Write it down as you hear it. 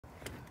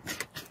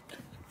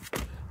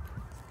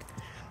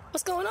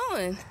What's going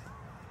on?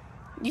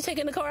 You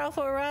taking the car out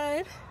for a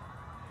ride?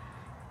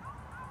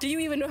 Do you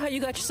even know how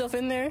you got yourself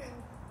in there?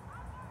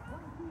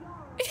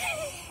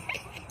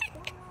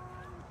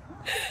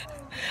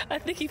 I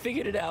think he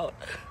figured it out.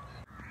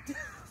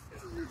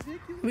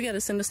 We gotta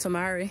send this to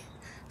Mari.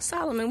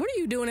 Solomon, what are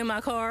you doing in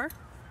my car?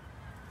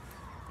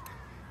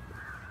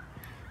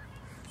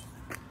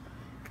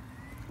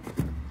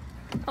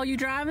 Oh, you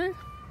driving?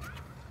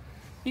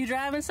 You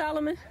driving,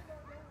 Solomon?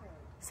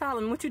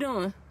 Solomon, what you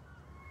doing?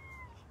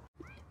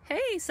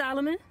 Hey,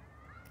 Solomon.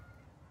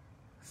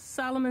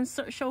 Solomon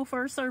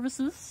Chauffeur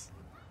Services.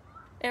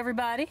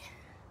 Everybody.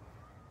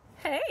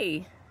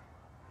 Hey.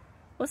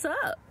 What's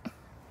up?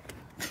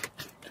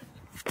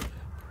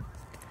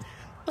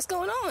 What's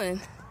going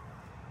on?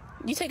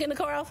 You taking the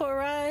car out for a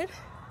ride?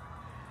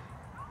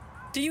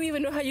 Do you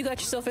even know how you got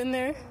yourself in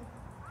there?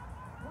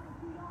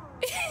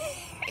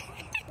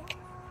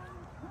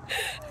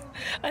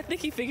 I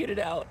think he figured it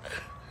out.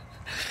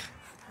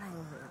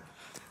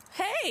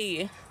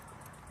 Hey,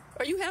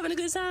 are you having a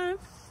good time?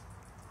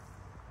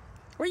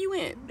 Where you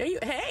went? There you.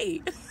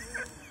 Hey,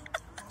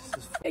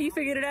 hey, you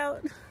figured it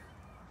out?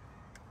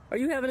 Are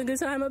you having a good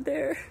time up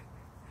there?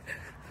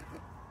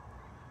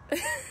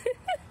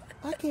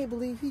 I can't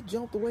believe he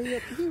jumped way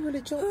up. He really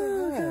jumped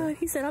that high. God.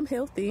 He said, I'm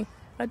healthy.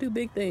 I do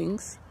big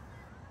things.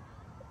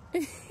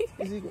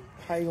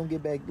 How you gonna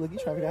get back? Look,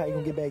 he's trying to figure out how you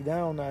gonna get back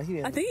down now.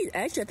 I think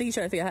he's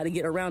trying to figure out how to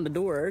get around the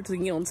door so he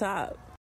can get on top.